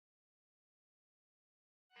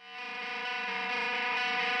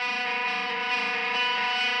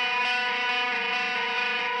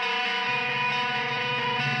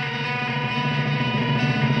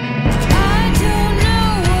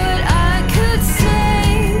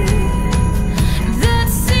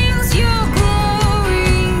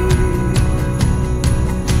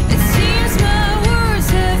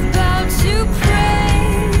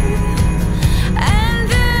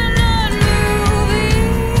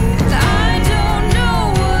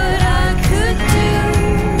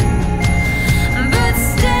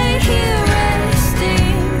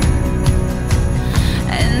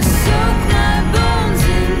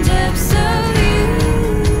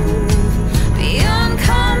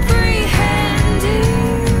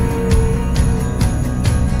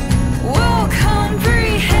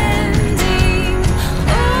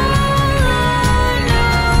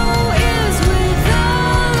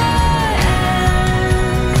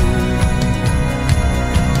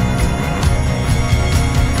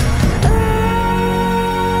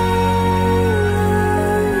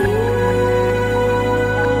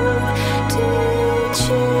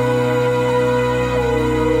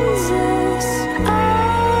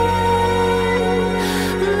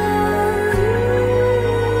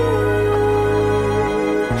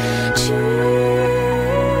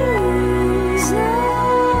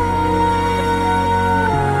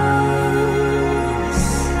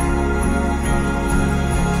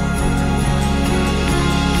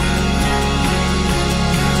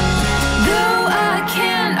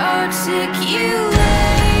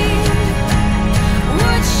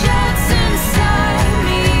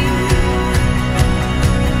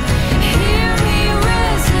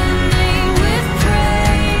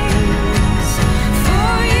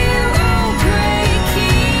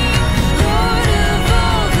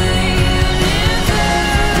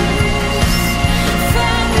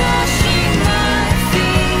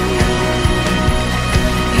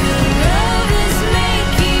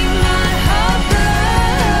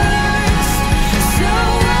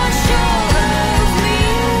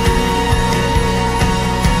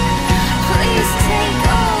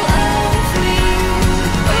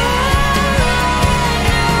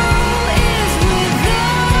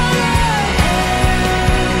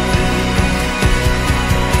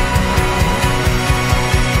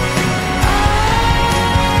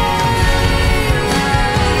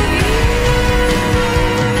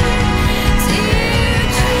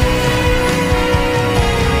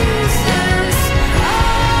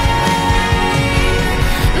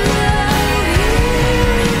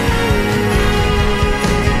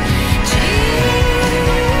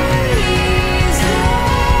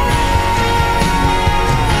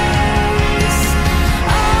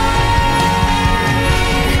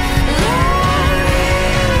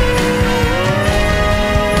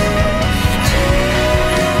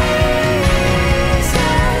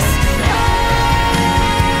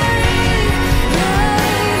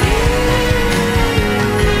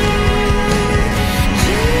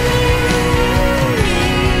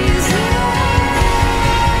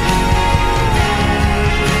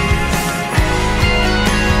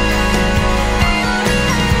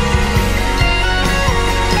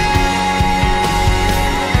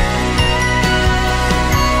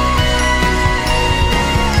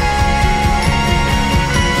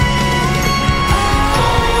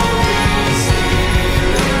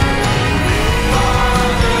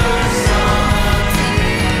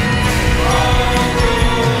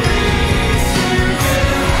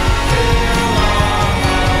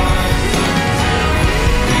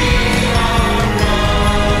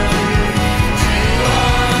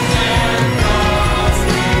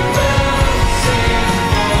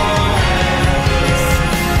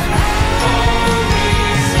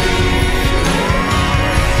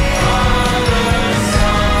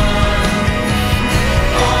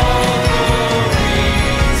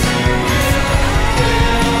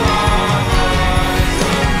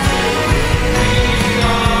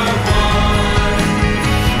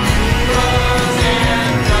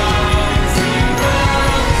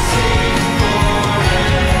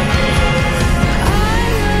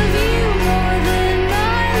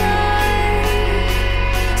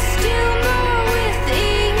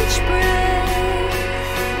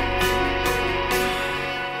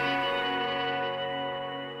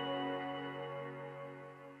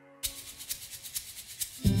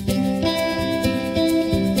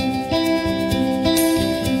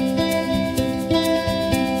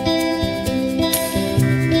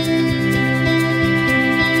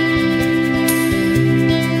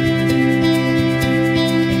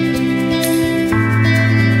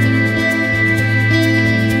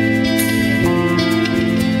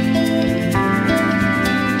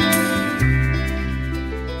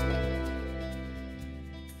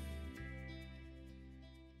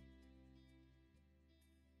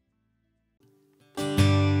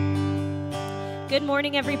Good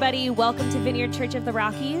morning, everybody. Welcome to Vineyard Church of the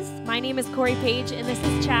Rockies. My name is Corey Page, and this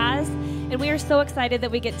is Chaz, and we are so excited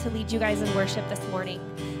that we get to lead you guys in worship this morning.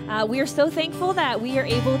 We are so thankful that we are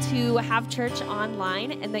able to have church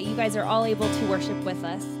online and that you guys are all able to worship with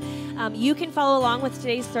us. You can follow along with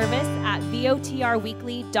today's service at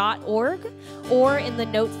votrweekly.org or in the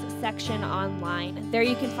notes section online. There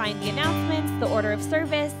you can find the announcements, the order of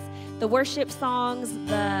service, the worship songs,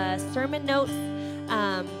 the sermon notes,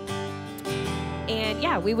 and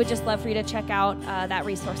yeah, we would just love for you to check out that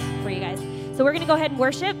resource for you guys. So we're going to go ahead and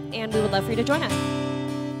worship, and we would love for you to join us.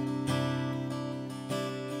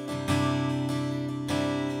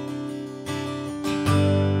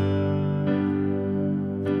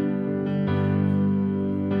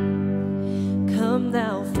 Come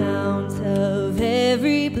thou fount of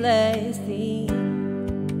every blessing,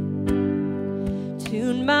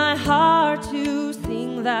 tune my heart to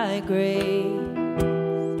sing thy grace.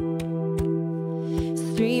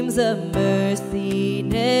 Streams of mercy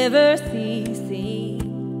never ceasing,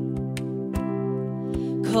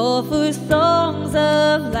 call for songs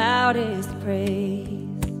of loudest praise.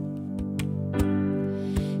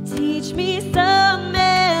 Teach me some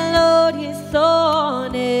melodious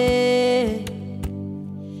sonnet,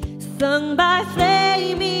 sung by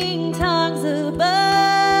flaming tongues above.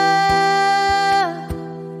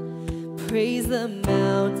 Praise the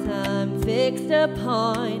mount I'm fixed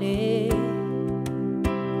upon it,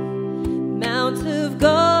 mount of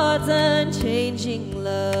God's unchanging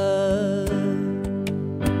love.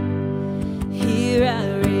 Here I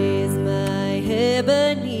raise my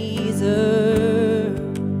Ebenezer,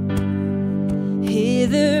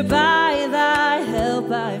 hither by thy help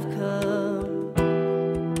I've come,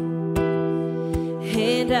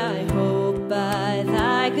 and I hope by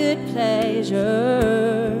thy good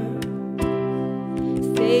pleasure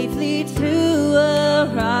safely to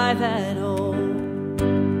arrive at home.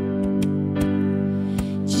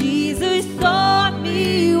 Sought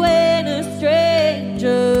me when a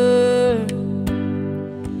stranger,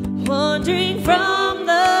 wandering from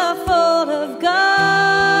the fold of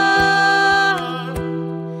God,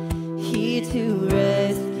 He to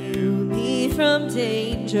rescue me from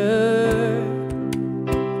danger,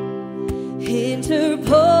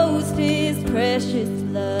 interposed His precious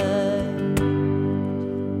blood.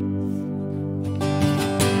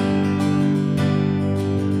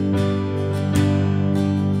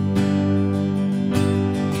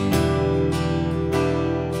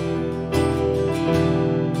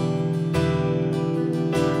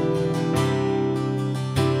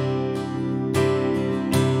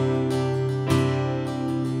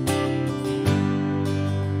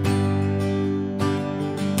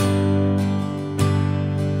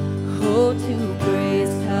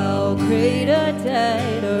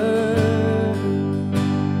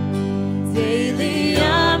 Daily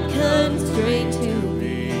I'm constrained to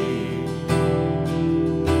be.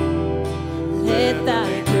 Let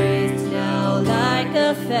thy grace now like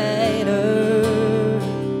a fetter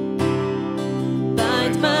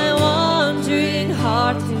bind my wandering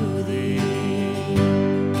heart to thee.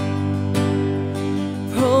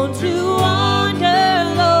 Prone to wander,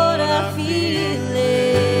 Lord, I feel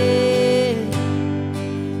it.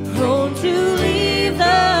 Prone to leave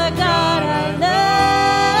the God I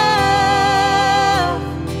love.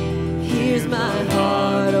 Here's my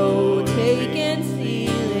heart, oh, take and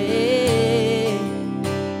seal it.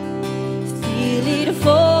 Seal it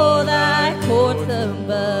for thy courts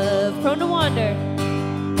above. Prone to wander.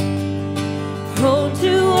 Prone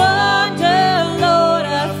to wander, Lord,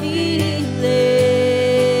 I feel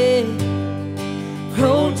it.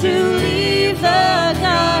 Prone to leave the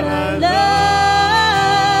God I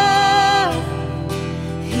love.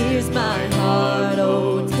 Here's my heart,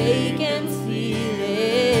 oh, take and seal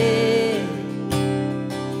it.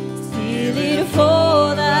 Seal it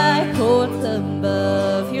for thy courts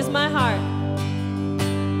above. Here's my heart.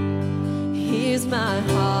 Here's my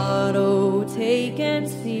heart, oh, take and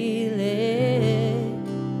seal it.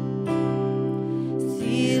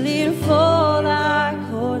 Seal it for thy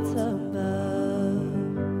courts above.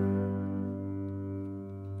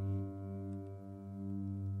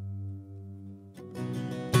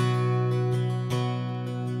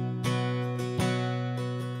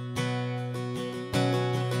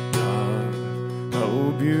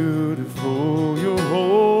 How beautiful your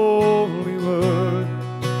holy word,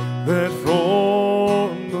 that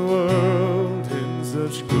formed the world in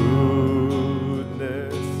such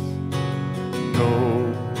goodness.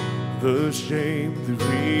 Know the shame that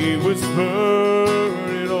we would spurn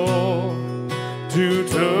it all to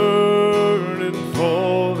turn and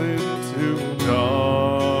fall into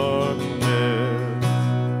darkness.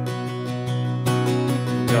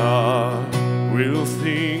 we'll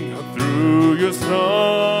sing through your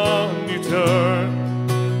Son you turn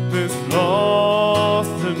this lost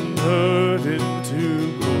and hurt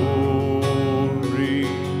into glory.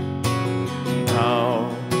 Now,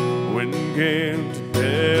 when came to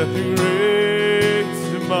death, you raised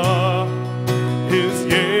him up. His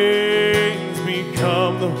gains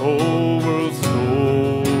become the whole world's story.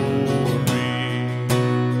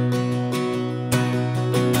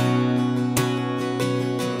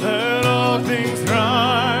 Let all things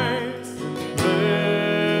rise and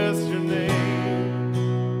bless your name.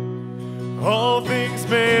 All things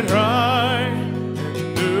made right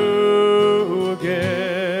and new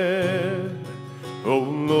again. Oh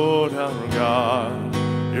Lord our God,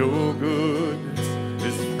 your goodness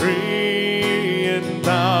is free and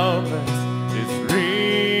boundless, it's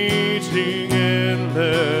reaching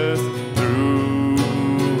endless through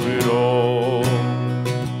it all.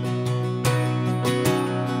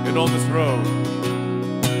 And on this road,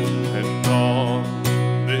 and on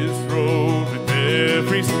this road, with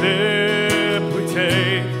every step we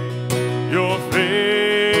take, your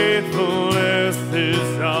faithfulness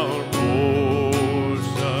is our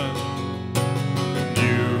portion.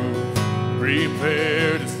 You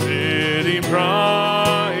prepared a city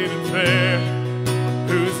bright and fair,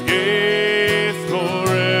 whose gates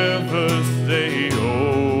forever stay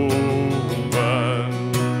open.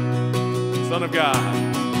 Son of God,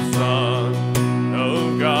 Son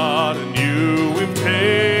of God, and you we've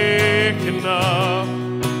taken up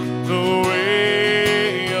the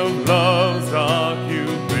way of love's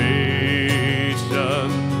occupation.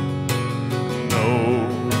 Know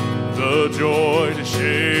the joy to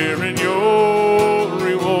share in your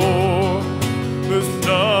reward, the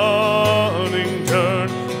stunning turn,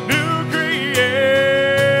 new creation.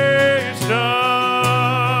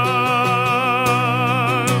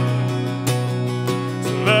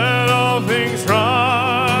 So let all things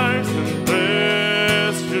rise and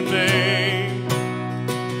bless your name.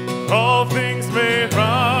 All things made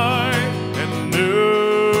right and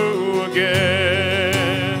new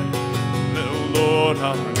again. Little Lord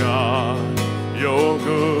our God, your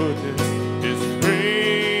goodness is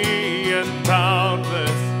free and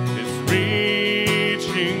boundless, it's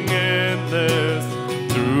reaching endless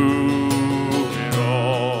through it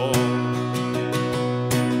all.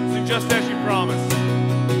 Sing just as you promised.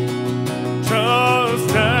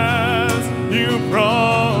 Just as you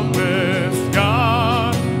promised,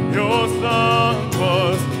 God, your Son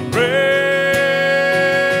was raised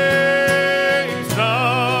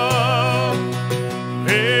up.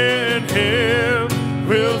 In him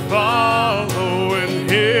we'll follow, in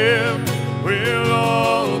him we'll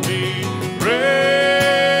all be raised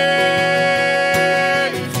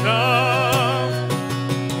up.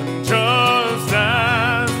 And just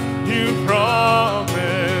as you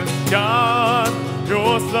promised, God,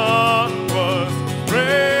 your Son was raised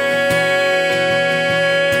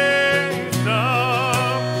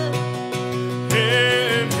up.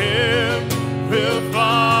 In him we'll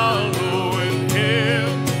follow, in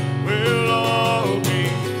him we'll all be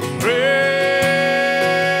raised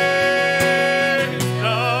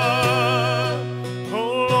up.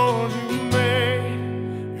 Oh Lord, you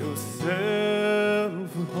made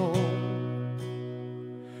yourself a home,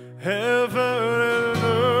 heaven and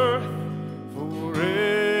earth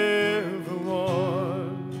forever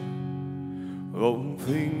one. All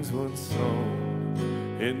things once sown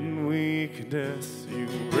in weakness, you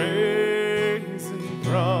raise and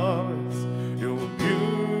promise. Your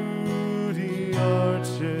beauty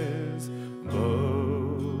arches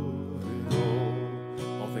above it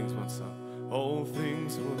all. All things once sown, all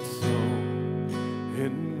things once sown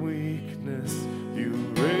in weakness, you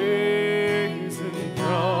raise and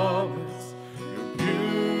promise. Your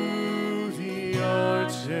beauty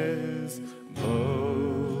arches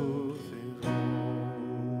above it all.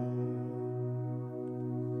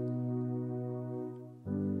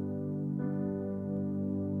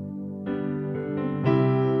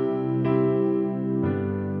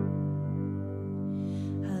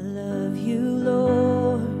 I love you,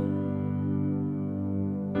 Lord.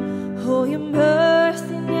 Oh, your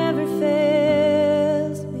mercy never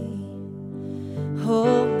fails me.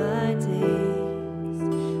 All my days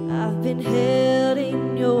I've been held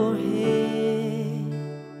in your hands.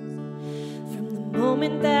 From the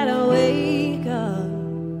moment that I wake up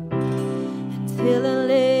until I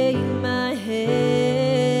lay my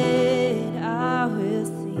head, I will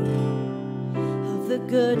sing of the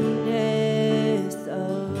goodness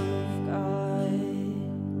of God.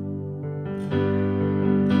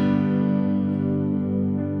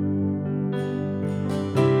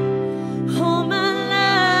 All my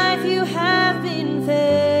life you have been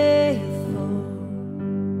faithful.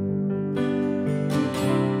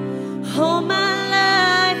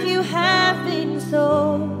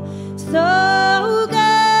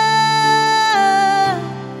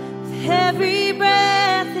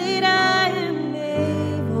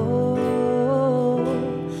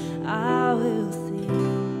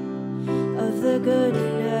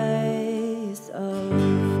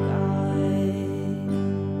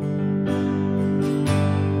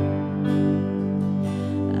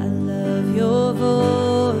 your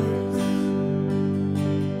voice.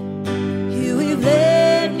 You have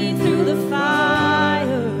led me through the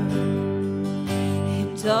fire in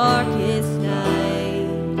darkest night.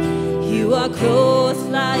 You are close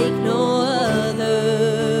like no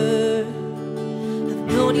other. I've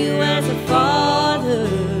known you as a father.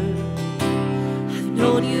 I've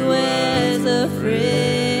known you as a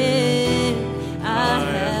friend. I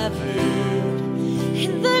have lived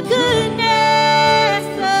in the goodness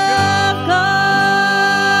of God.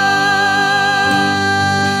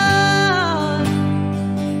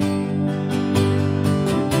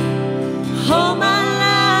 All my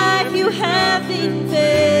life you have been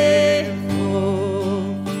faithful.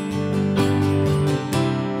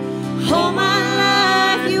 All my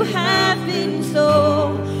life you have been so,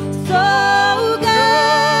 so good.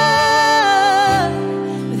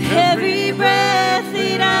 With every breath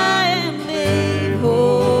that I am able,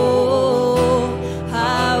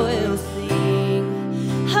 I will sing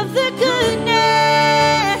of the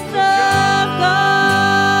goodness of God.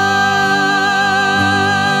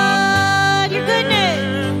 Your goodness.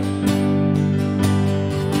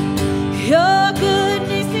 Your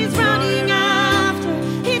goodness is running after,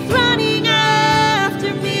 it's running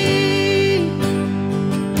after me.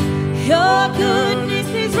 Your goodness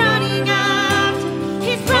is running after,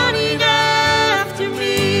 it's running after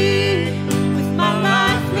me. With my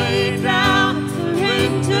life laid down, I'm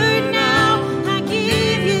surrendered now. I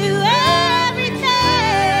give you everything.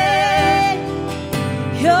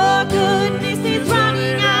 Your goodness is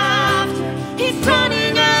running after, it's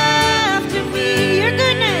running after me. Your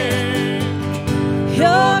goodness.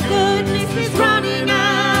 Your goodness is running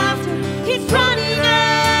after, it's running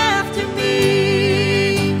after me.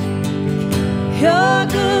 Your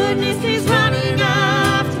goodness is running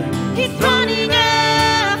after, it's running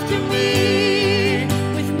after me.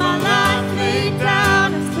 With my life laid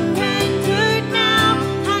down, I'm surrendered now.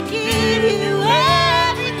 I give you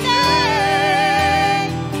everything.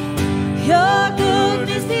 Your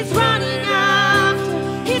goodness is running after,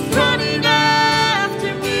 it's running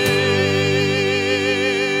after me.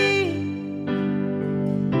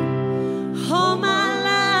 All my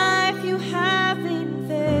life you have been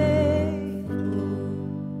faithful.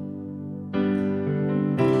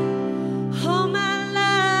 All my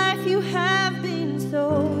life you have been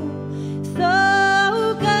so,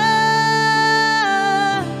 so good.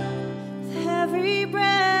 With every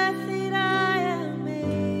breath that I am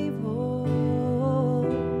able,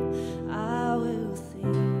 I will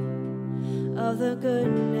sing of the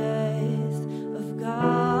goodness of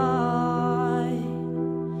God.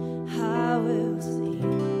 I will sing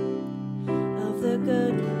of the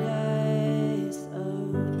goodness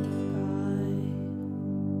of God.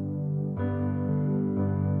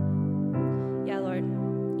 Yeah, Lord,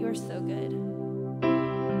 you are so good.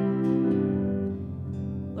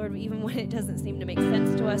 Lord, even when it doesn't seem to make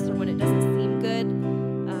sense to us or when it doesn't seem good,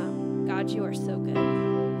 God, you are so good.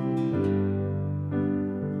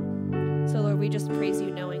 So, Lord, we just praise you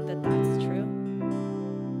knowing that that's true.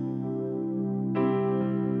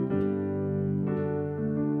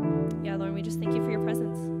 Yeah, Lord, we just thank you for your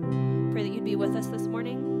presence. Pray that you'd be with us this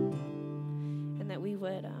morning and that we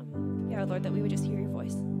would, yeah, Lord, that we would just hear your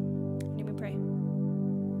voice. In your name we pray.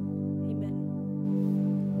 Amen.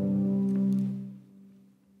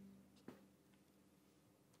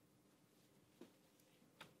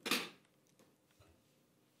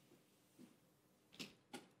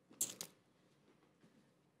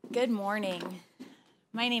 Good morning.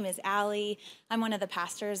 My name is Allie. I'm one of the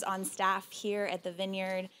pastors on staff here at the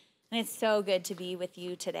Vineyard, and it's so good to be with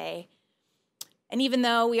you today. And even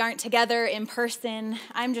though we aren't together in person,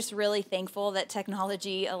 I'm just really thankful that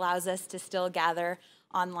technology allows us to still gather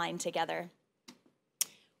online together.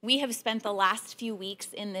 We have spent the last few weeks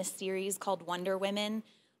in this series called Wonder Women,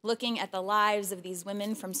 looking at the lives of these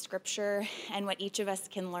women from Scripture and what each of us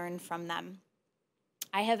can learn from them.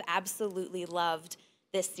 I have absolutely loved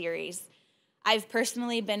this series. I've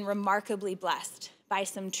personally been remarkably blessed by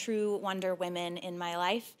some true wonder women in my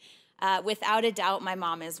life. Without a doubt, my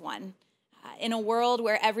mom is one. In a world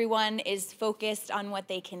where everyone is focused on what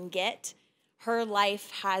they can get, her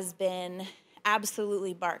life has been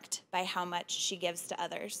absolutely marked by how much she gives to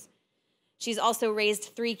others. She's also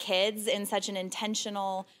raised 3 kids in such an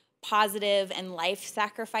intentional, positive, and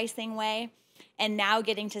life-sacrificing way. And now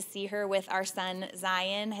getting to see her with our son,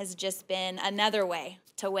 Zion, has just been another way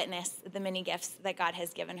to witness the many gifts that God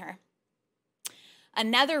has given her.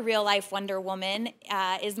 Another real-life Wonder Woman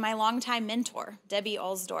is my longtime mentor, Debbie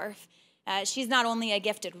Alsdorf. She's not only a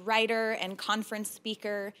gifted writer and conference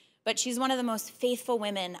speaker, but she's one of the most faithful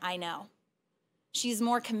women I know. She's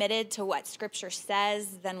more committed to what Scripture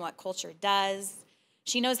says than what culture does.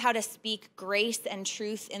 She knows how to speak grace and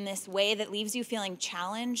truth in this way that leaves you feeling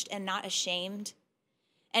challenged and not ashamed.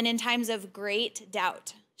 And in times of great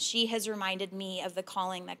doubt, she has reminded me of the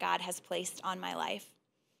calling that God has placed on my life.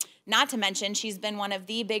 Not to mention, she's been one of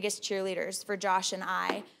the biggest cheerleaders for Josh and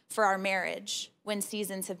I for our marriage when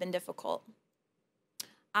seasons have been difficult.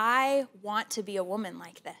 I want to be a woman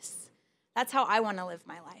like this. That's how I want to live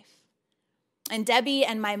my life. And Debbie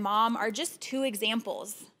and my mom are just two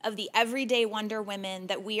examples of the everyday wonder women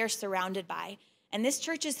that we are surrounded by. And this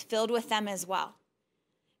church is filled with them as well.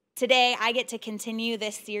 Today, I get to continue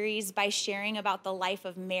this series by sharing about the life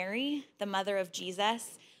of Mary, the mother of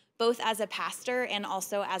Jesus, both as a pastor and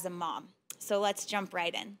also as a mom. So let's jump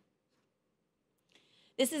right in.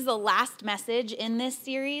 This is the last message in this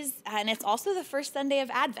series, and it's also the first Sunday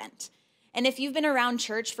of Advent. And if you've been around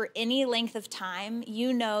church for any length of time,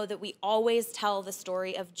 you know that we always tell the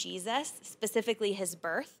story of Jesus, specifically his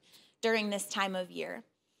birth, during this time of year.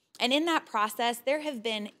 And in that process, there have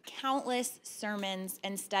been countless sermons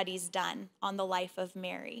and studies done on the life of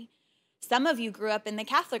Mary. Some of you grew up in the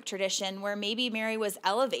Catholic tradition where maybe Mary was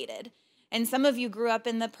elevated. And some of you grew up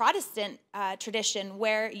in the Protestant tradition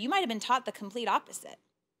where you might have been taught the complete opposite.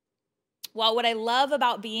 Well, what I love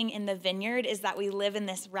about being in the Vineyard is that we live in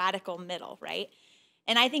this radical middle, right?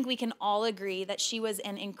 And I think we can all agree that she was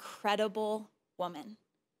an incredible woman.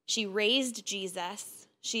 She raised Jesus,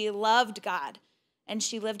 she loved God, and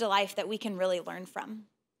she lived a life that we can really learn from.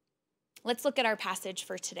 Let's look at our passage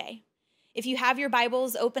for today. If you have your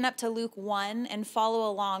Bibles, open up to Luke 1 and follow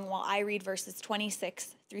along while I read verses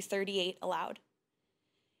 26 through 38 aloud.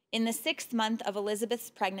 In the 6th month of Elizabeth's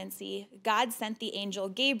pregnancy, God sent the angel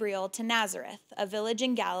Gabriel to Nazareth, a village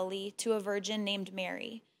in Galilee, to a virgin named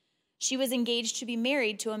Mary. She was engaged to be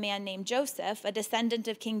married to a man named Joseph, a descendant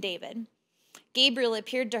of King David. Gabriel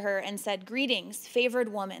appeared to her and said, "Greetings,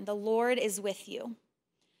 favored woman, the Lord is with you."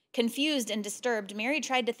 Confused and disturbed, Mary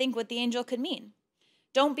tried to think what the angel could mean.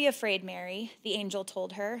 "Don't be afraid, Mary," the angel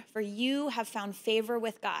told her, "for you have found favor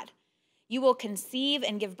with God. You will conceive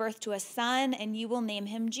and give birth to a son, and you will name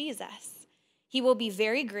him Jesus. He will be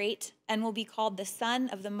very great and will be called the Son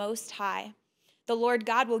of the Most High. The Lord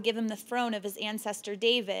God will give him the throne of his ancestor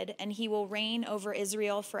David, and he will reign over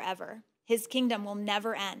Israel forever. His kingdom will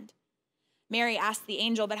never end." Mary asked the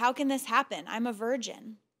angel, "But how can this happen? I'm a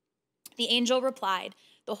virgin." The angel replied,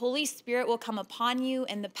 "The Holy Spirit will come upon you,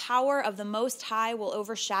 and the power of the Most High will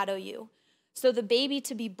overshadow you. So the baby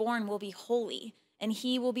to be born will be holy, and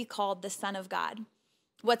he will be called the Son of God.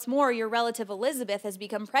 What's more, your relative Elizabeth has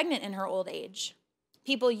become pregnant in her old age.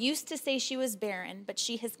 People used to say she was barren, but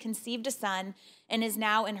she has conceived a son and is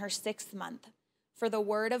now in her 6th month, for the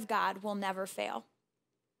word of God will never fail."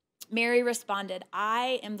 Mary responded,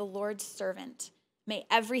 "I am the Lord's servant. May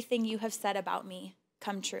everything you have said about me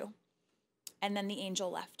come true." And then the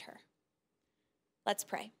angel left her. Let's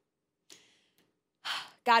pray.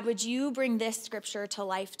 God, would you bring this scripture to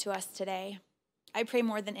life to us today? I pray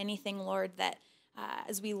more than anything, Lord, that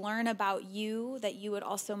as we learn about you, that you would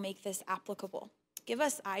also make this applicable. Give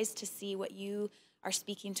us eyes to see what you are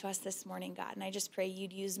speaking to us this morning, God. And I just pray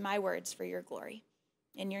you'd use my words for your glory.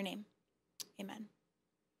 In your name, amen.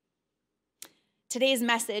 Today's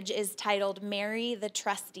message is titled, Mary the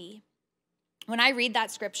Trustee. When I read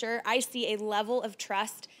that scripture, I see a level of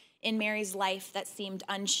trust in Mary's life that seemed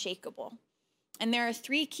unshakable. And there are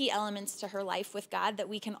 3 key elements to her life with God that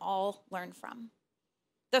we can all learn from.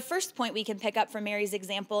 The first point we can pick up from Mary's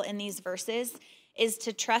example in these verses is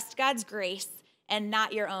to trust God's grace and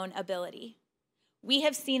not your own ability. We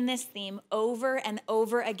have seen this theme over and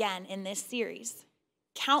over again in this series.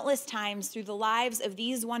 Countless times through the lives of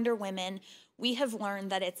these wonder women, we have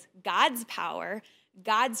learned that it's God's power,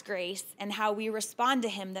 God's grace, and how we respond to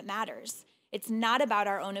him that matters. It's not about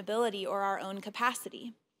our own ability or our own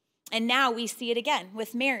capacity. And now we see it again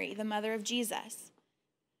with Mary, the mother of Jesus.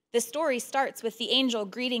 The story starts with the angel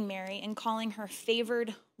greeting Mary and calling her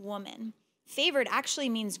favored woman. Favored actually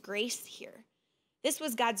means grace here. This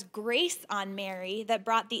was God's grace on Mary that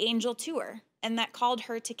brought the angel to her and that called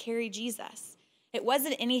her to carry Jesus. It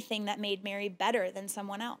wasn't anything that made Mary better than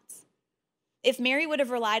someone else. If Mary would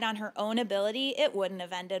have relied on her own ability, it wouldn't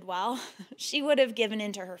have ended well. She would have given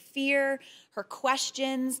into her fear, her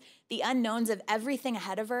questions, the unknowns of everything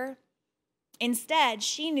ahead of her. Instead,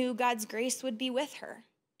 she knew God's grace would be with her.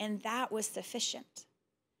 And that was sufficient.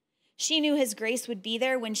 She knew his grace would be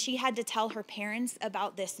there when she had to tell her parents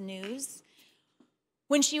about this news,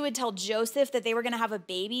 when she would tell Joseph that they were going to have a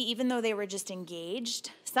baby, even though they were just engaged,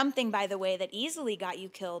 something, by the way, that easily got you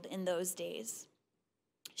killed in those days.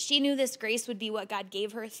 She knew this grace would be what God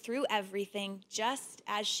gave her through everything, just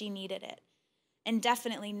as she needed it, and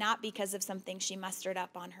definitely not because of something she mustered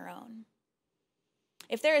up on her own.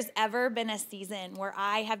 If there has ever been a season where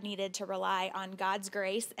I have needed to rely on God's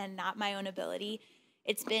grace and not my own ability,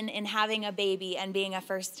 it's been in having a baby and being a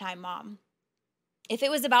first-time mom. If it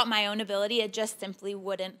was about my own ability, it just simply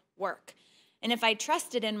wouldn't work. And if I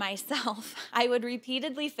trusted in myself, I would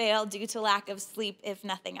repeatedly fail due to lack of sleep, if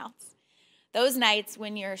nothing else. Those nights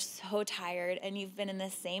when you're so tired and you've been in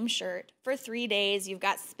the same shirt for 3 days, you've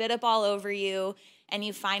got spit up all over you, and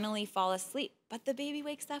you finally fall asleep, but the baby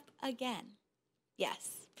wakes up again.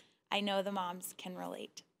 Yes, I know the moms can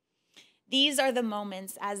relate. These are the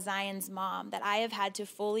moments as Zion's mom that I have had to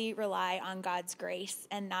fully rely on God's grace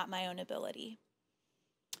and not my own ability.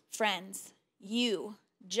 Friends, you,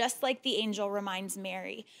 just like the angel reminds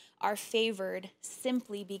Mary, are favored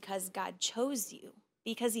simply because God chose you,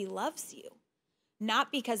 because he loves you,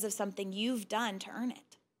 not because of something you've done to earn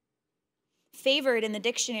it. Favored in the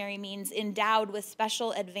dictionary means endowed with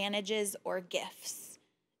special advantages or gifts.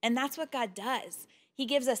 And that's what God does. He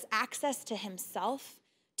gives us access to himself,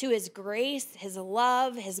 to his grace, his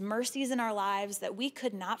love, his mercies in our lives that we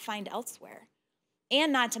could not find elsewhere.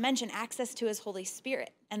 And not to mention access to his Holy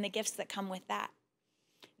Spirit and the gifts that come with that.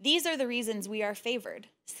 These are the reasons we are favored,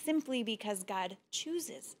 simply because God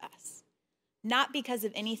chooses us, not because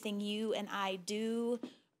of anything you and I do,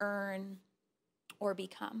 earn, or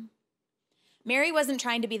become. Mary wasn't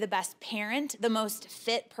trying to be the best parent, the most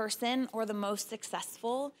fit person, or the most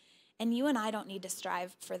successful, and you and I don't need to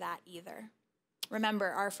strive for that either. Remember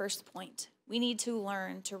our first point. We need to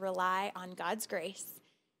learn to rely on God's grace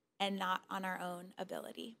and not on our own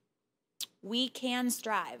ability. We can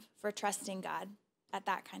strive for trusting God at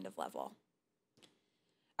that kind of level.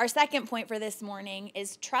 Our second point for this morning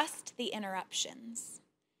is trust the interruptions.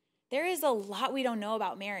 There is a lot we don't know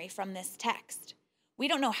about Mary from this text. We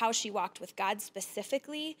don't know how she walked with God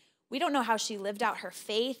specifically. We don't know how she lived out her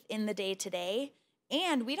faith in the day-to-day.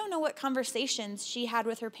 And we don't know what conversations she had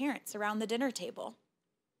with her parents around the dinner table.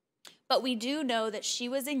 But we do know that she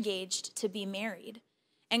was engaged to be married.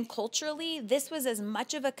 And culturally, this was as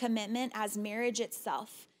much of a commitment as marriage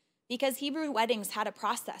itself, because Hebrew weddings had a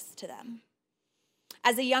process to them.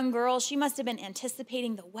 As a young girl, she must have been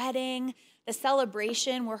anticipating the wedding, the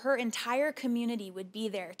celebration where her entire community would be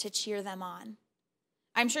there to cheer them on.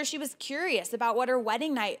 I'm sure she was curious about what her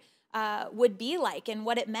wedding night would be like and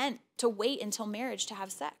what it meant to wait until marriage to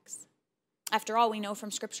have sex. After all, we know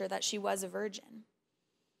from Scripture that she was a virgin.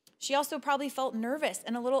 She also probably felt nervous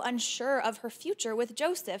and a little unsure of her future with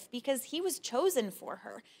Joseph because he was chosen for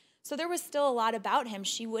her. So there was still a lot about him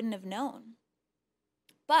she wouldn't have known.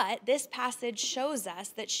 But this passage shows us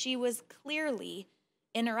that she was clearly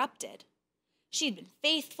interrupted. She'd been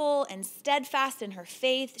faithful and steadfast in her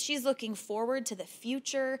faith. She's looking forward to the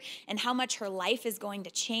future and how much her life is going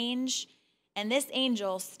to change. And this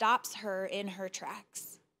angel stops her in her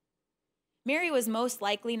tracks. Mary was most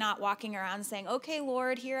likely not walking around saying, "Okay,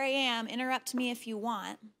 Lord, here I am. Interrupt me if you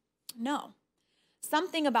want." No.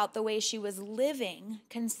 Something about the way she was living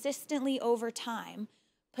consistently over time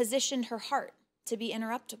positioned her heart to be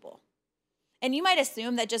interruptible. And you might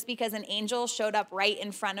assume that just because an angel showed up right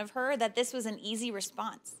in front of her, that this was an easy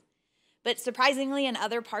response. But surprisingly, in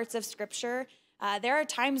other parts of Scripture, there are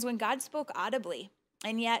times when God spoke audibly,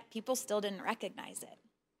 and yet people still didn't recognize it.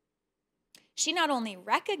 She not only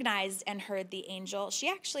recognized and heard the angel, she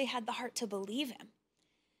actually had the heart to believe him.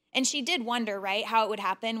 And she did wonder, right, how it would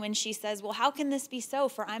happen when she says, "Well, how can this be so,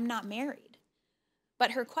 for I'm not married?"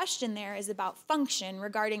 But her question there is about function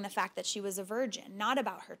regarding the fact that she was a virgin, not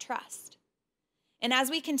about her trust. And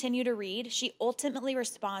as we continue to read, she ultimately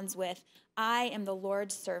responds with, "I am the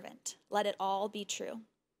Lord's servant. Let it all be true."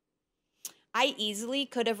 I easily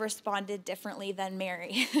could have responded differently than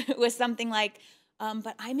Mary with something like,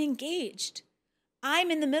 but I'm engaged.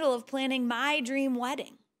 I'm in the middle of planning my dream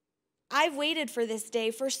wedding. I've waited for this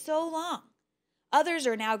day for so long. Others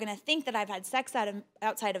are now going to think that I've had sex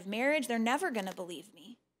outside of marriage. They're never going to believe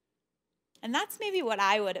me. And that's maybe what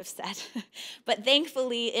I would have said. But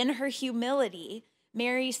thankfully, in her humility,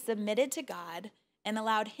 Mary submitted to God and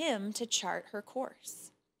allowed him to chart her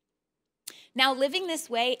course. Now, living this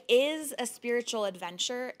way is a spiritual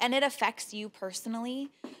adventure, and it affects you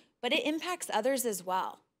personally, but it impacts others as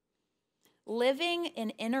well. Living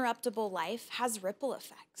an interruptible life has ripple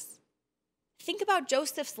effects. Think about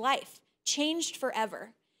Joseph's life, changed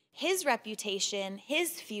forever. His reputation,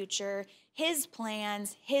 his future, his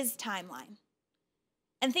plans, his timeline.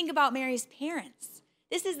 And think about Mary's parents.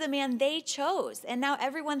 This is the man they chose, and now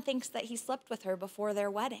everyone thinks that he slept with her before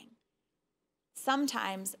their wedding.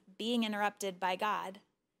 Sometimes being interrupted by God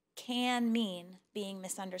can mean being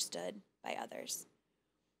misunderstood by others.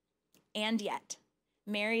 And yet,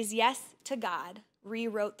 Mary's yes to God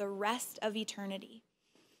rewrote the rest of eternity.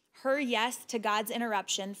 Her yes to God's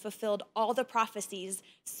interruption fulfilled all the prophecies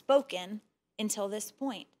spoken until this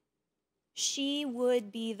point. She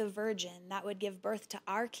would be the virgin that would give birth to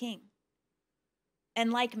our King.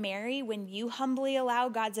 And like Mary, when you humbly allow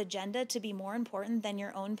God's agenda to be more important than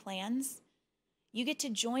your own plans, you get to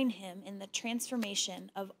join him in the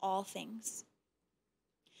transformation of all things.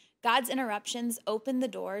 God's interruptions open the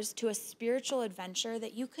doors to a spiritual adventure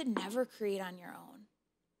that you could never create on your own.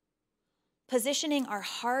 Positioning our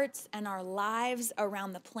hearts and our lives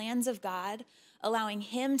around the plans of God, allowing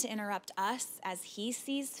him to interrupt us as he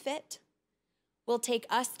sees fit, will take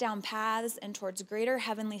us down paths and towards greater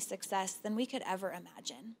heavenly success than we could ever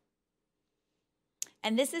imagine.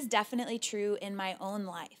 And this is definitely true in my own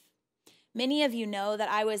life. Many of you know that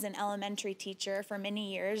I was an elementary teacher for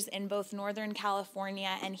many years in both Northern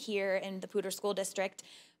California and here in the Poudre School District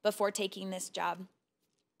before taking this job.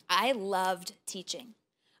 I loved teaching.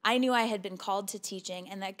 I knew I had been called to teaching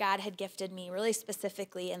and that God had gifted me really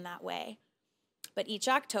specifically in that way. But each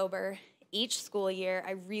October, each school year,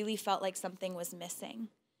 I really felt like something was missing.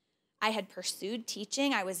 I had pursued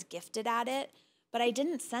teaching, I was gifted at it, but I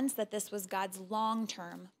didn't sense that this was God's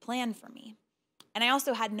long-term plan for me. And I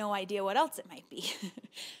also had no idea what else it might be.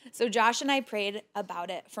 So Josh and I prayed about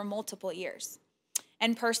it for multiple years.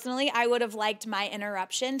 And personally, I would have liked my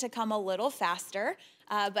interruption to come a little faster,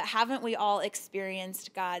 but haven't we all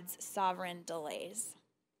experienced God's sovereign delays?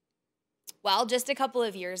 Well, just a couple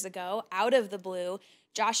of years ago, out of the blue,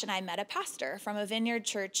 Josh and I met a pastor from a vineyard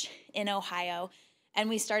church in Ohio, and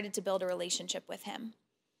we started to build a relationship with him.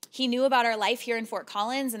 He knew about our life here in Fort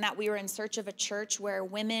Collins and that we were in search of a church where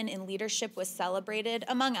women in leadership was celebrated,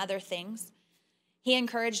 among other things. He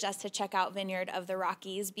encouraged us to check out Vineyard of the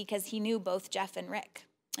Rockies because he knew both Jeff and Rick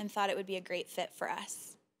and thought it would be a great fit for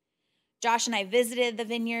us. Josh and I visited the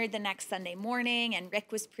vineyard the next Sunday morning, and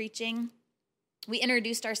Rick was preaching. We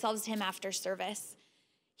introduced ourselves to him after service.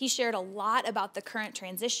 He shared a lot about the current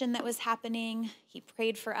transition that was happening. He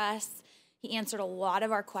prayed for us. He answered a lot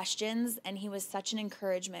of our questions, and he was such an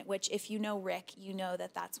encouragement, which if you know Rick, you know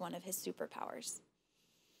that that's one of his superpowers.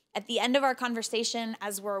 At the end of our conversation,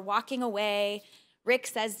 as we're walking away, Rick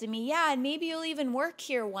says to me, "Yeah, and maybe you'll even work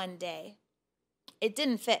here one day." It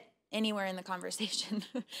didn't fit anywhere in the conversation.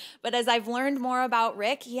 But as I've learned more about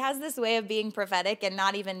Rick, he has this way of being prophetic and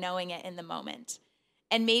not even knowing it in the moment.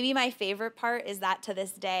 And maybe my favorite part is that to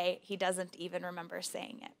this day, he doesn't even remember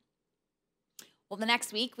saying it. Well, the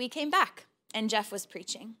next week we came back and Jeff was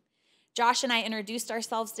preaching. Josh and I introduced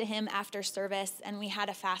ourselves to him after service, and we had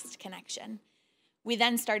a fast connection. We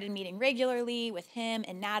then started meeting regularly with him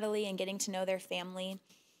and Natalie and getting to know their family.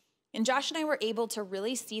 And Josh and I were able to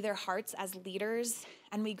really see their hearts as leaders,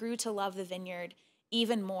 and we grew to love the vineyard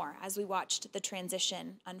even more as we watched the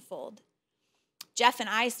transition unfold. Jeff and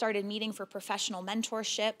I started meeting for professional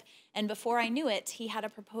mentorship, and before I knew it, he had a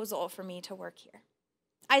proposal for me to work here.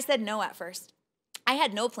 I said no at first. I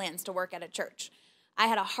had no plans to work at a church. I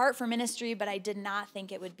had a heart for ministry, but I did not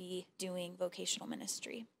think it would be doing vocational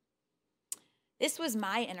ministry. This was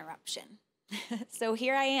my interruption. So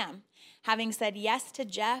here I am, having said yes to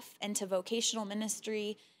Jeff and to vocational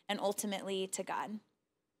ministry and ultimately to God.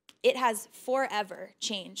 It has forever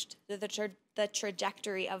changed the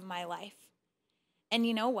trajectory of my life. And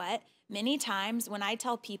you know what? Many times when I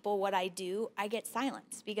tell people what I do, I get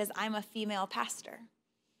silence because I'm a female pastor.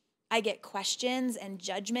 I get questions and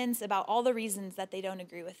judgments about all the reasons that they don't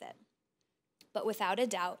agree with it. But without a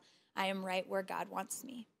doubt, I am right where God wants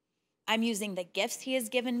me. I'm using the gifts he has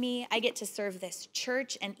given me. I get to serve this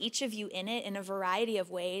church and each of you in it in a variety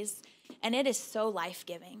of ways, and it is so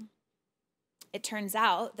life-giving. It turns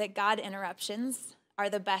out that God interruptions are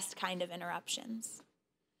the best kind of interruptions.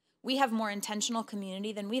 We have more intentional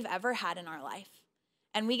community than we've ever had in our life.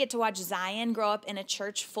 And we get to watch Zion grow up in a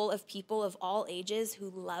church full of people of all ages who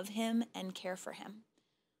love him and care for him.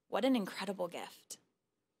 What an incredible gift.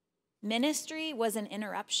 Ministry was an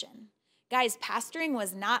interruption. Guys, pastoring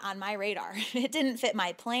was not on my radar. It didn't fit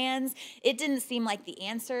my plans. It didn't seem like the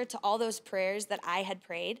answer to all those prayers that I had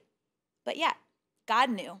prayed. But yet, God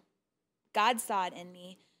knew. God saw it in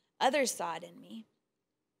me. Others saw it in me.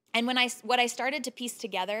 And what I started to piece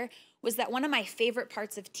together was that one of my favorite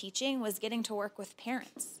parts of teaching was getting to work with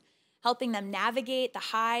parents, helping them navigate the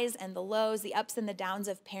highs and the lows, the ups and the downs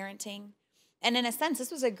of parenting. And in a sense,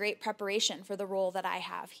 this was a great preparation for the role that I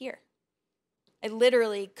have here. I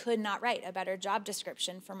literally could not write a better job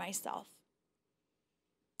description for myself.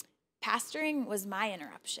 Pastoring was my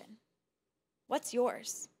interruption. What's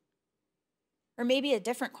yours? Or maybe a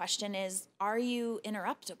different question is, are you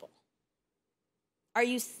interruptible? Are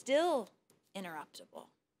you still interruptible?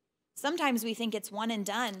 Sometimes we think it's one and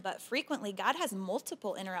done, but frequently God has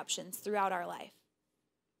multiple interruptions throughout our life.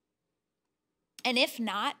 And if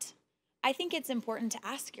not, I think it's important to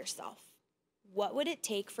ask yourself, what would it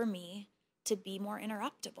take for me to be more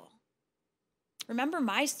interruptible? Remember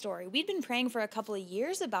my story. We'd been praying for a couple of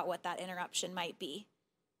years about what that interruption might be.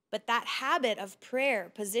 But that habit of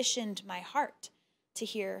prayer positioned my heart to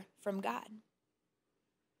hear from God.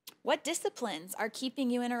 What disciplines are keeping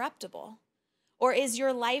you interruptible? Or is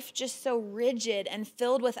your life just so rigid and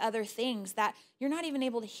filled with other things that you're not even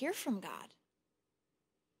able to hear from God?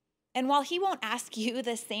 And while he won't ask you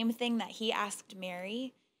the same thing that he asked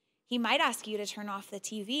Mary, he might ask you to turn off the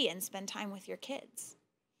TV and spend time with your kids.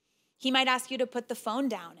 He might ask you to put the phone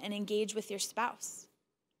down and engage with your spouse.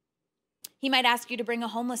 He might ask you to bring a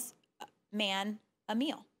homeless man a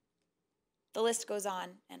meal. The list goes on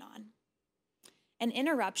and on. And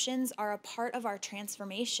interruptions are a part of our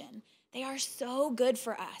transformation. They are so good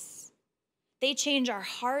for us. They change our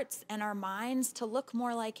hearts and our minds to look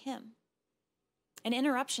more like him. And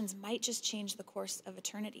interruptions might just change the course of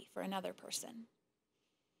eternity for another person.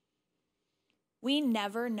 We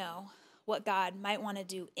never know what God might want to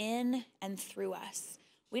do in and through us.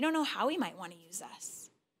 We don't know how he might want to use us,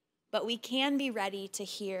 but we can be ready to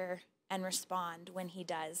hear and respond when he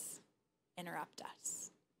does interrupt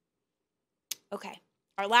us. Okay,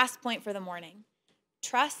 our last point for the morning.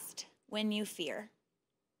 Trust when you fear.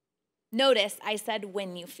 Notice I said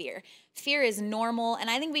when you fear. Fear is normal, and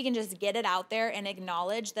I think we can just get it out there and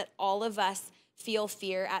acknowledge that all of us feel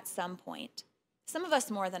fear at some point. Some of us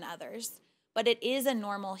more than others, but it is a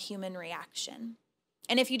normal human reaction.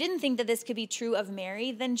 And if you didn't think that this could be true of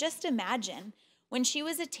Mary, then just imagine when she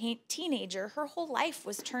was a teenager, her whole life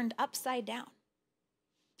was turned upside down.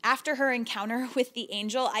 After her encounter with the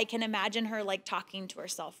angel, I can imagine her like talking to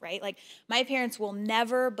herself, right? Like, my parents will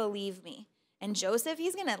never believe me. And Joseph,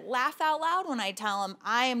 he's going to laugh out loud when I tell him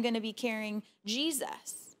I am going to be carrying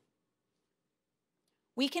Jesus.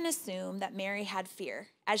 We can assume that Mary had fear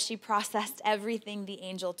as she processed everything the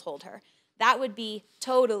angel told her. That would be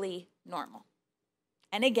totally normal.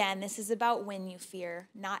 And again, this is about when you fear,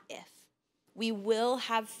 not if. We will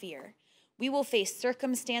have fear. We will face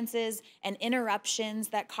circumstances and interruptions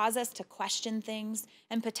that cause us to question things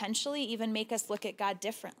and potentially even make us look at God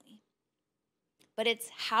differently. But it's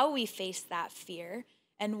how we face that fear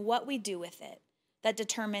and what we do with it that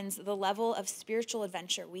determines the level of spiritual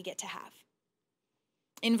adventure we get to have.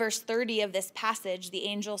 In verse 30 of this passage, the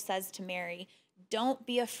angel says to Mary, "Don't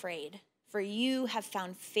be afraid, for you have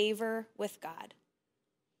found favor with God."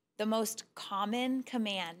 The most common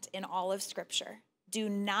command in all of Scripture. Do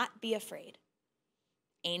not be afraid.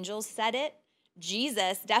 Angels said it.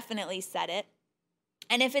 Jesus definitely said it.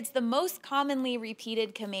 And if it's the most commonly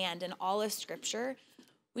repeated command in all of Scripture,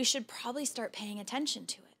 we should probably start paying attention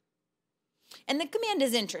to it. And the command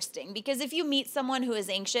is interesting because if you meet someone who is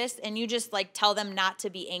anxious and you just like tell them not to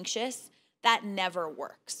be anxious, that never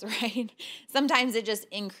works, right? Sometimes it just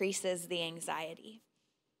increases the anxiety.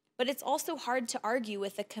 But it's also hard to argue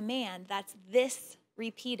with a command that's this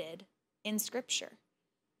repeated in Scripture.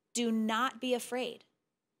 Do not be afraid.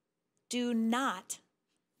 Do not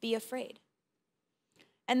be afraid.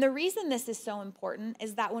 And the reason this is so important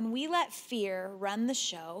is that when we let fear run the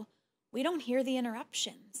show, we don't hear the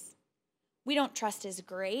interruptions. We don't trust his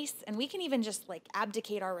grace, and we can even just like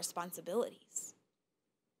abdicate our responsibilities.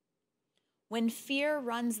 When fear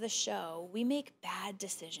runs the show, we make bad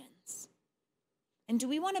decisions. And do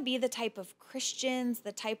we want to be the type of Christians,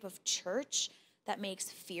 the type of church that makes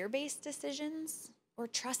fear-based decisions or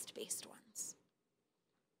trust-based ones?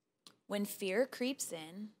 When fear creeps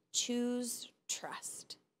in, choose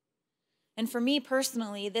trust. And for me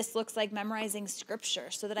personally, this looks like memorizing Scripture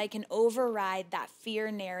so that I can override that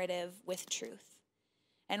fear narrative with truth.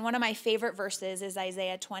 And one of my favorite verses is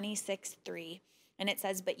Isaiah 26:3, and it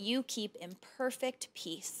says, "But you keep in perfect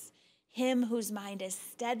peace him whose mind is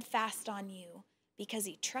steadfast on you because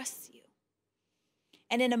he trusts you."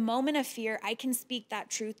 And in a moment of fear, I can speak that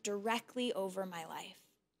truth directly over my life.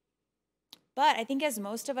 But I think as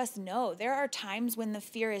most of us know, there are times when the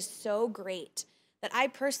fear is so great that I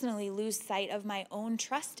personally lose sight of my own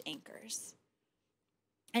trust anchors.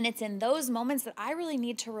 And it's in those moments that I really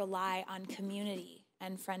need to rely on community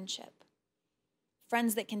and friendship.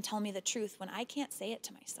 Friends that can tell me the truth when I can't say it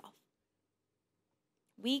to myself.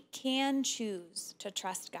 We can choose to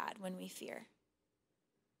trust God when we fear.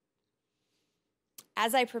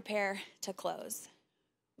 As I prepare to close,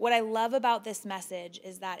 what I love about this message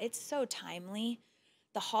is that it's so timely.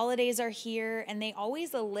 The holidays are here, and they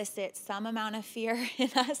always elicit some amount of fear in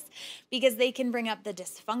us because they can bring up the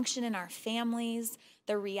dysfunction in our families,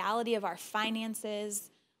 the reality of our finances,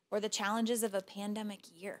 or the challenges of a pandemic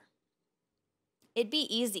year. It'd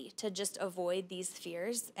be easy to just avoid these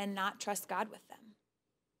fears and not trust God with them.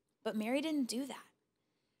 But Mary didn't do that.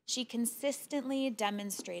 She consistently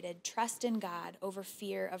demonstrated trust in God over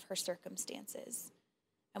fear of her circumstances.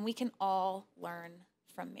 And we can all learn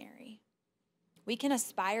from Mary. We can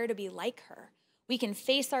aspire to be like her. We can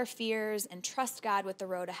face our fears and trust God with the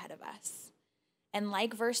road ahead of us. And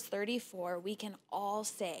like verse 34, we can all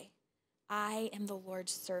say, I am the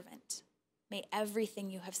Lord's servant. May everything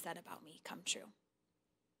you have said about me come true.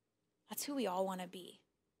 That's who we all want to be,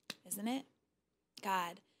 isn't it?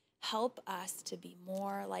 God, help us to be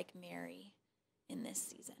more like Mary in this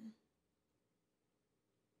season.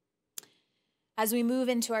 As we move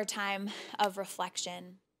into our time of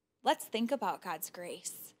reflection, let's think about God's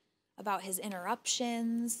grace, about his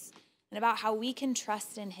interruptions, and about how we can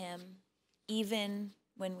trust in him even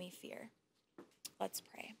when we fear. Let's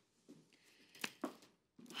pray.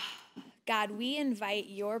 God, we invite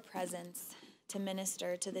your presence to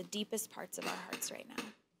minister to the deepest parts of our hearts right now.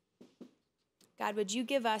 God, would you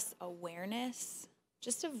give us awareness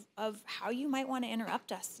just of how you might want to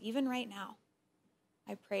interrupt us, even right now?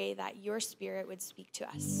 I pray that your spirit would speak to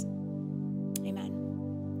us. Amen.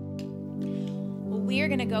 Well, we are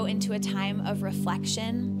going to go into a time of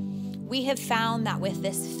reflection. We have found that with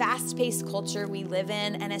this fast-paced culture we live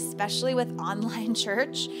in, and especially with online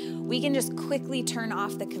church, we can just quickly turn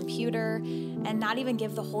off the computer and not even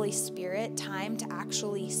give the Holy Spirit time to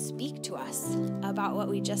actually speak to us about what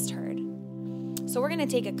we just heard. So we're going to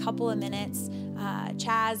take a couple of minutes.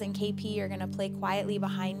 Chaz and KP are going to play quietly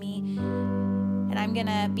behind me, and I'm going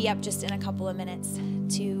to be up just in a couple of minutes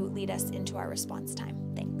to lead us into our response time.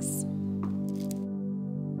 Thanks.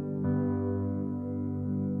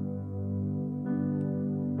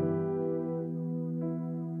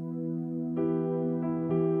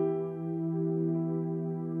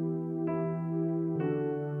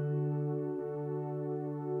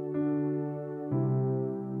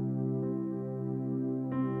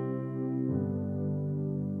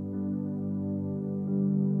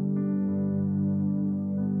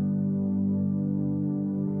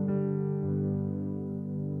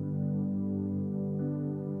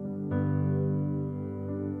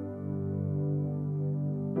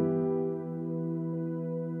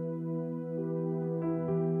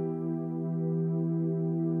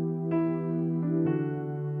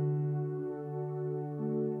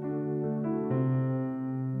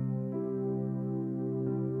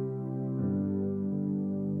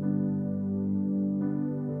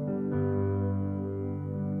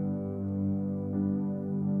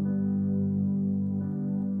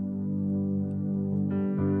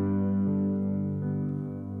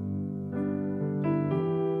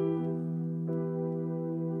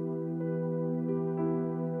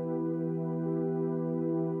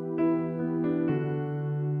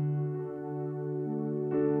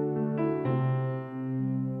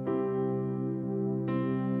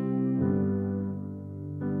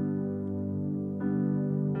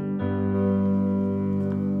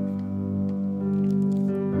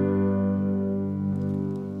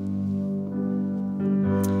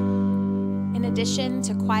 In addition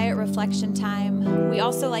to quiet reflection time, we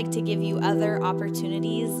also like to give you other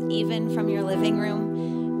opportunities, even from your living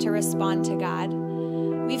room, to respond to God.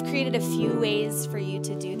 We've created a few ways for you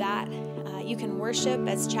to do that. You can worship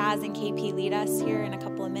as Chaz and KP lead us here in a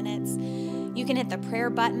couple of minutes. You can hit the prayer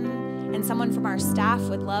button, and someone from our staff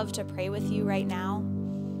would love to pray with you right now.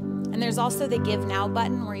 And there's also the Give Now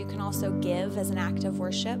button where you can also give as an act of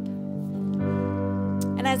worship.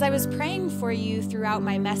 And as I was praying for you throughout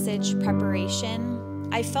my message preparation,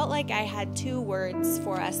 I felt like I had two words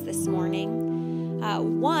for us this morning.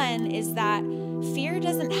 One is that fear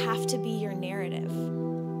doesn't have to be your narrative.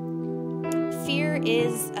 Fear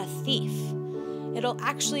is a thief. It'll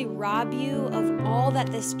actually rob you of all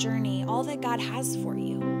that this journey, all that God has for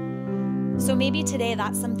you. So maybe today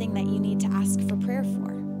that's something that you need to ask for prayer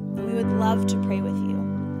for. And we would love to pray with you.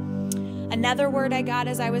 Another word I got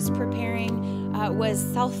as I was preparing was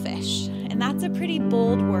selfish. And that's a pretty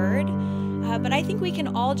bold word, but I think we can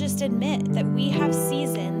all just admit that we have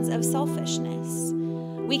seasons of selfishness.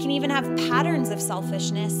 We can even have patterns of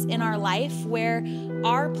selfishness in our life where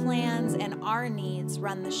our plans and our needs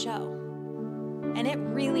run the show. And it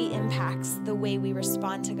really impacts the way we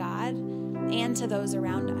respond to God and to those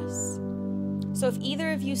around us. So if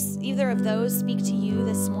either of those speak to you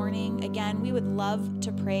this morning, again, we would love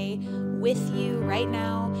to pray with you right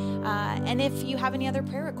now. And if you have any other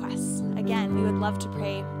prayer requests, again, we would love to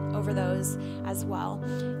pray over those as well.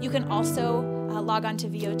 You can also log on to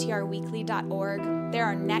votrweekly.org. There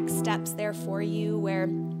are next steps there for you where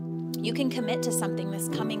you can commit to something this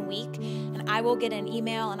coming week, and I will get an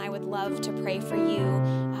email, and I would love to pray for you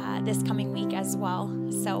this coming week as well.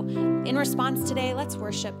 So in response today, let's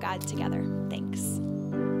worship God together. Thanks.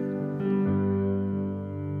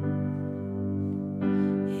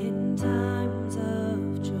 In times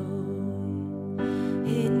of joy,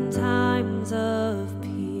 in times of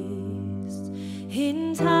peace,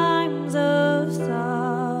 in times of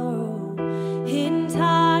sorrow, in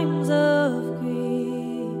times of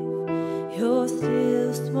grief, your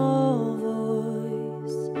still small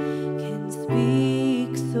voice can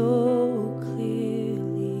speak so clearly.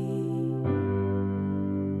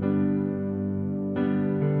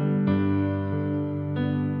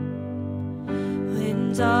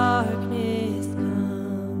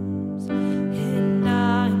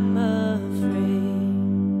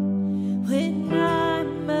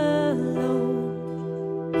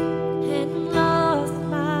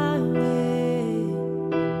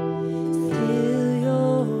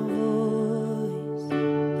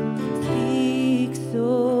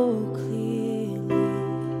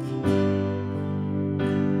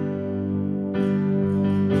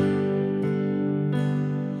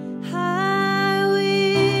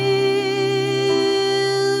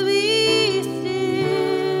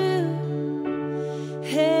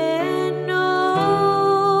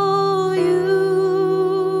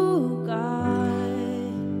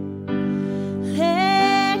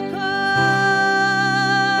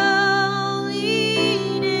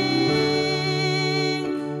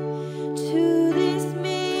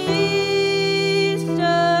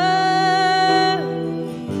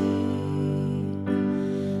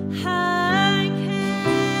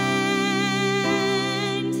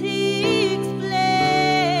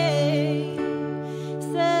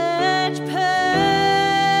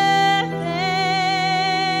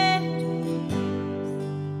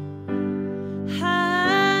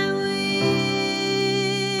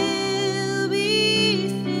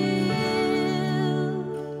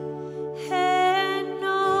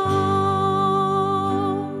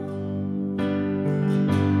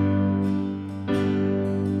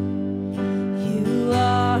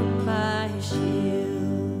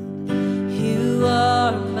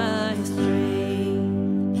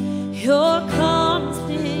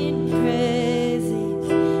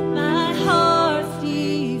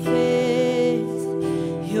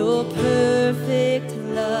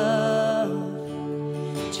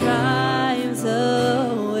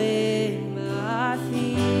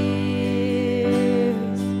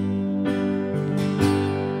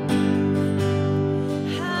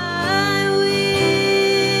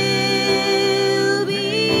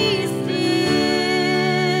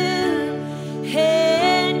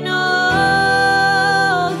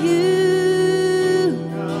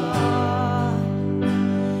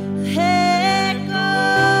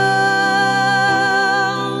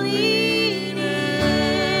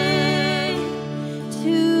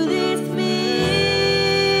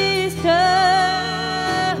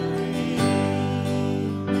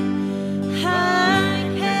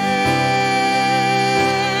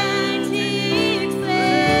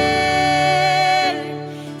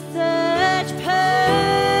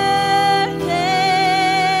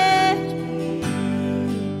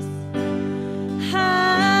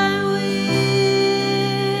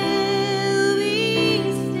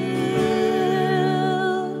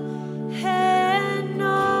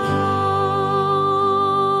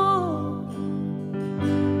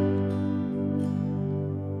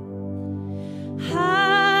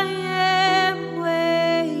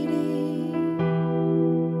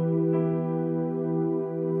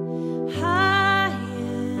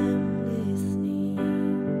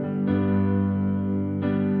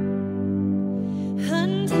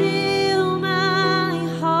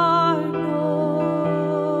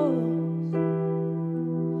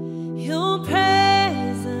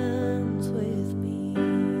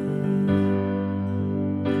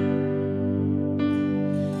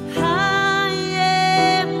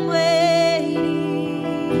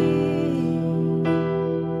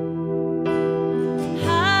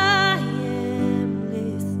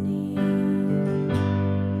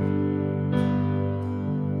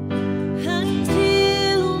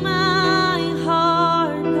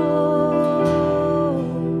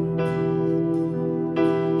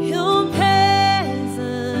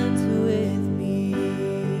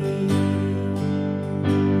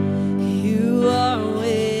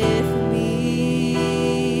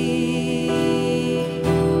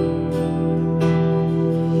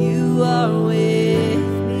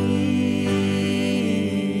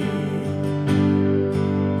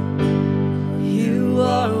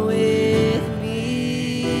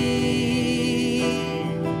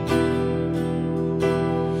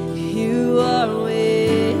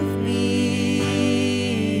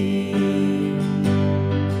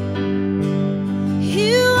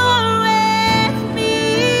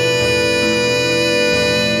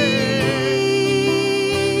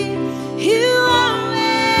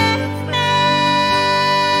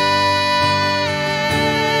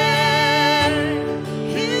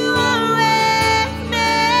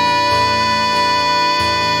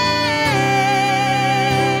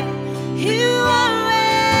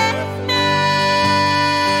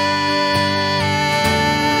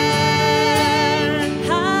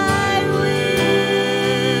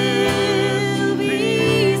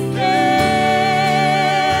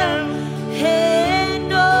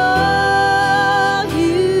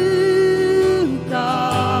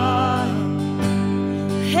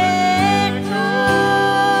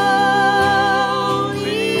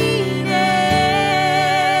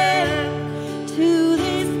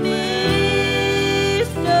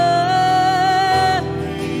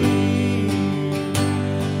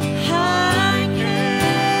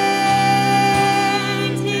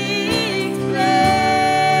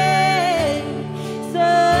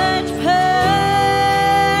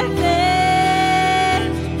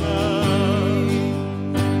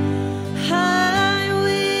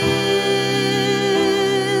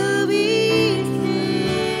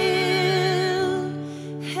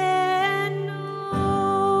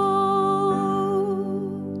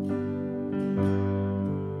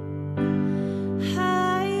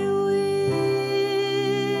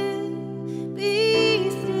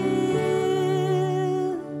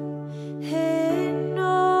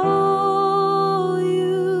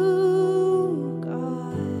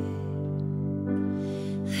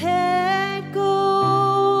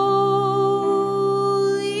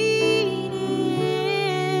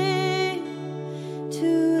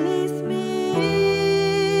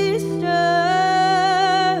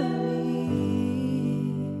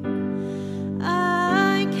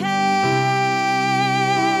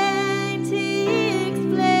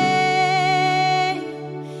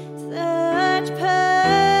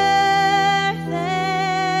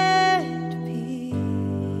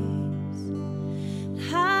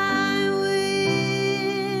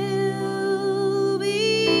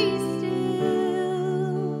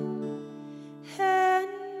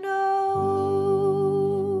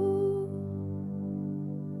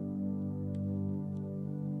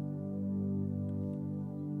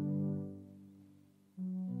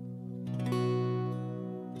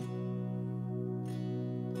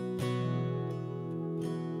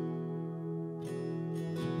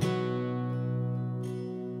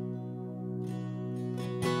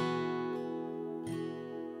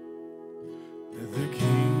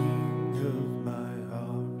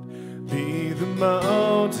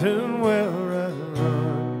 fountain where I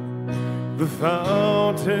run, the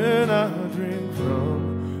fountain I drink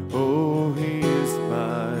from. Oh, he is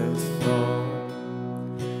my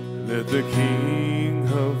song. Let the King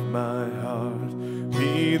of my heart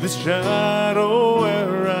be the shadow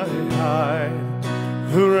where I hide,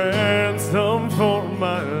 the ransom for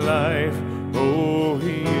my life. Oh,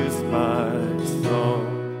 he is my song.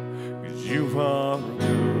 'Cause you are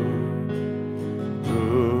good,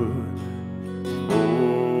 good. Oh,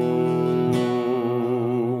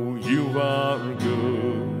 you are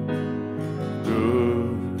good,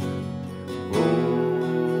 good. Oh,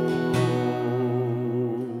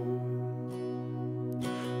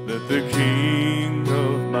 let the King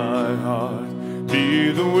of my heart be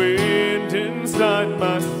the wind inside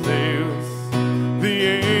my sails, the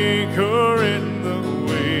anchor in the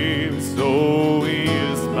waves. Oh, he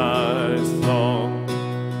is my song.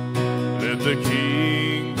 Let the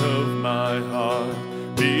King of my heart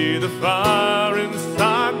be the fire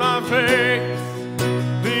inside my face,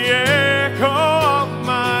 the echo of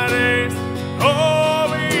my days.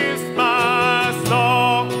 Oh, he is my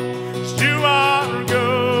song. 'Cause you are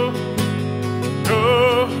good,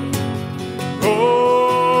 good. Oh,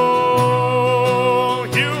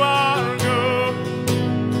 you are good,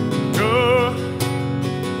 good.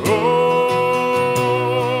 Oh,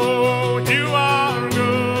 you are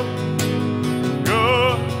good,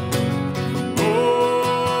 good. Oh,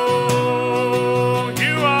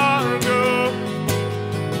 you are good,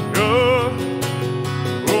 good.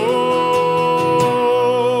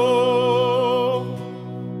 Oh,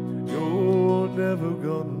 you're never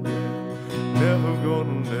gonna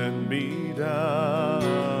let me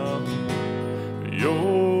down.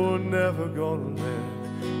 You're never gonna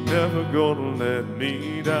let me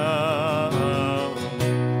down.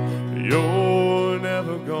 You're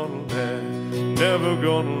never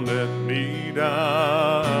gonna let me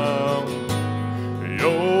down.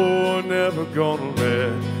 You're never gonna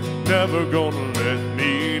let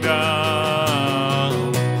me down.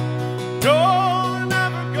 You're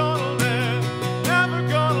never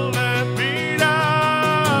gonna let me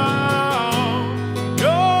down.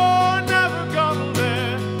 You're never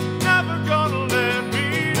gonna let me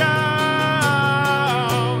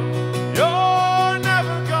down. You're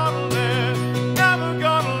never gonna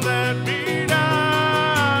let me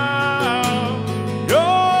down.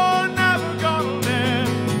 You're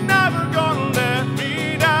never gonna let me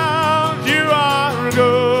down. You are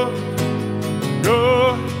good,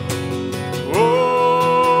 good. Oh,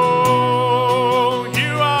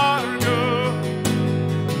 you are good,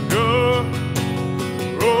 good.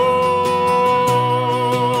 Oh,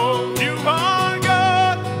 you are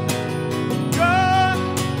good, good.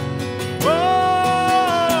 Oh,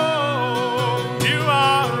 you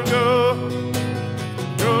are good,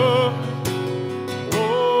 good. Oh.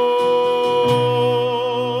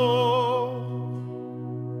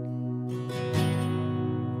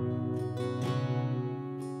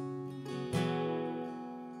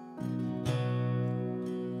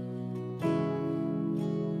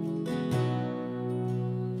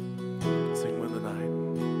 Sing when the night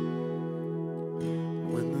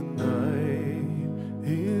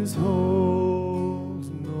is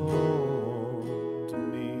holding on to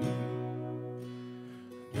me.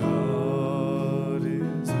 God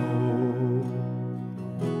is holding on.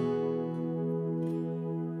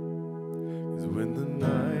 'Cause when the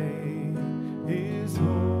night is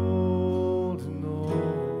holding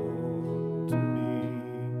on to me,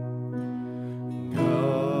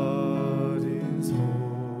 God is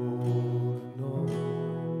holding on.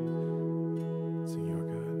 Sing, you're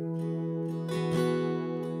good.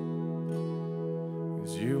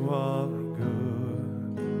 'Cause you are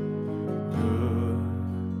good, good.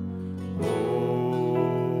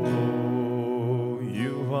 Oh,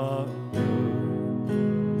 you are good,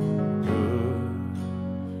 good.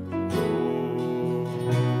 Oh,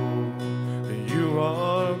 you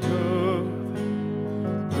are good,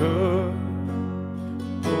 good.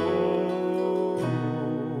 Oh,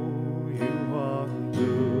 you are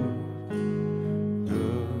good,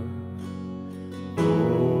 good.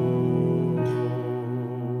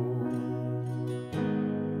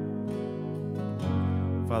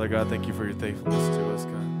 Father God, thank you for your faithfulness to us,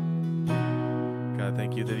 God. God,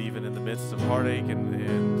 thank you that even in the midst of heartache and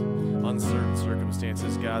uncertain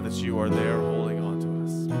circumstances, God, that you are there holding on to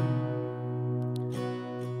us.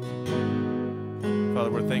 Father,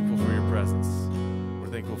 we're thankful for your presence. We're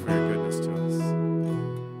thankful for your goodness to us.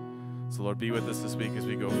 So, Lord, be with us this week as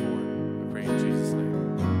we go forward. We pray in Jesus' name.